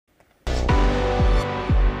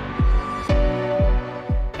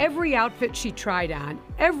every outfit she tried on,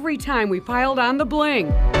 every time we piled on the bling.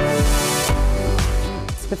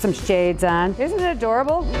 Let's put some shades on. Isn't it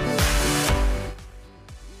adorable?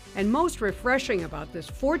 And most refreshing about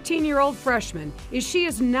this 14-year-old freshman is she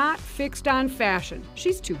is not fixed on fashion.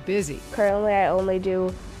 She's too busy. Currently, I only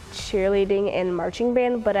do cheerleading and marching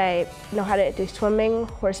band, but I know how to do swimming,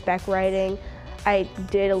 horseback riding. I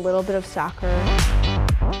did a little bit of soccer.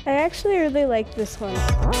 I actually really like this one.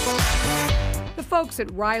 The folks at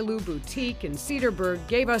Rylu Boutique in Cedarburg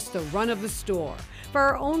gave us the run of the store for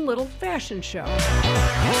our own little fashion show.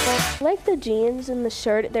 I like the jeans and the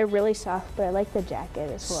shirt. They're really soft, but I like the jacket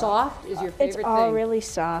as well. Soft is your favorite thing? It's all really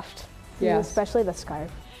soft, yes. Especially the scarf.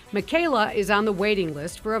 Makayla is on the waiting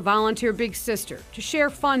list for a volunteer big sister to share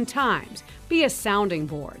fun times, be a sounding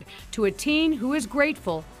board to a teen who is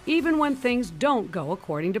grateful even when things don't go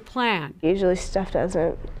according to plan. Usually stuff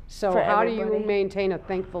doesn't. So how do you maintain a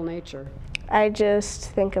thankful nature? I just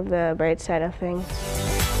think of the bright side of things.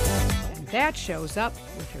 And that shows up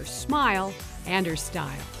with her smile and her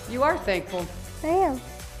style. You are thankful. I am.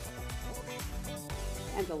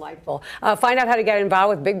 And delightful. Find out how to get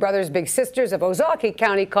involved with Big Brothers Big Sisters of Ozaukee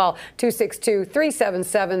County. Call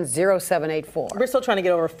 262-377-0784. We're still trying to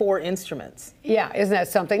get over 4 instruments. Yeah, isn't that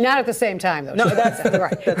something? Not at the same time, though. No, that's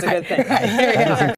right. That's a good thing. Right, here we are.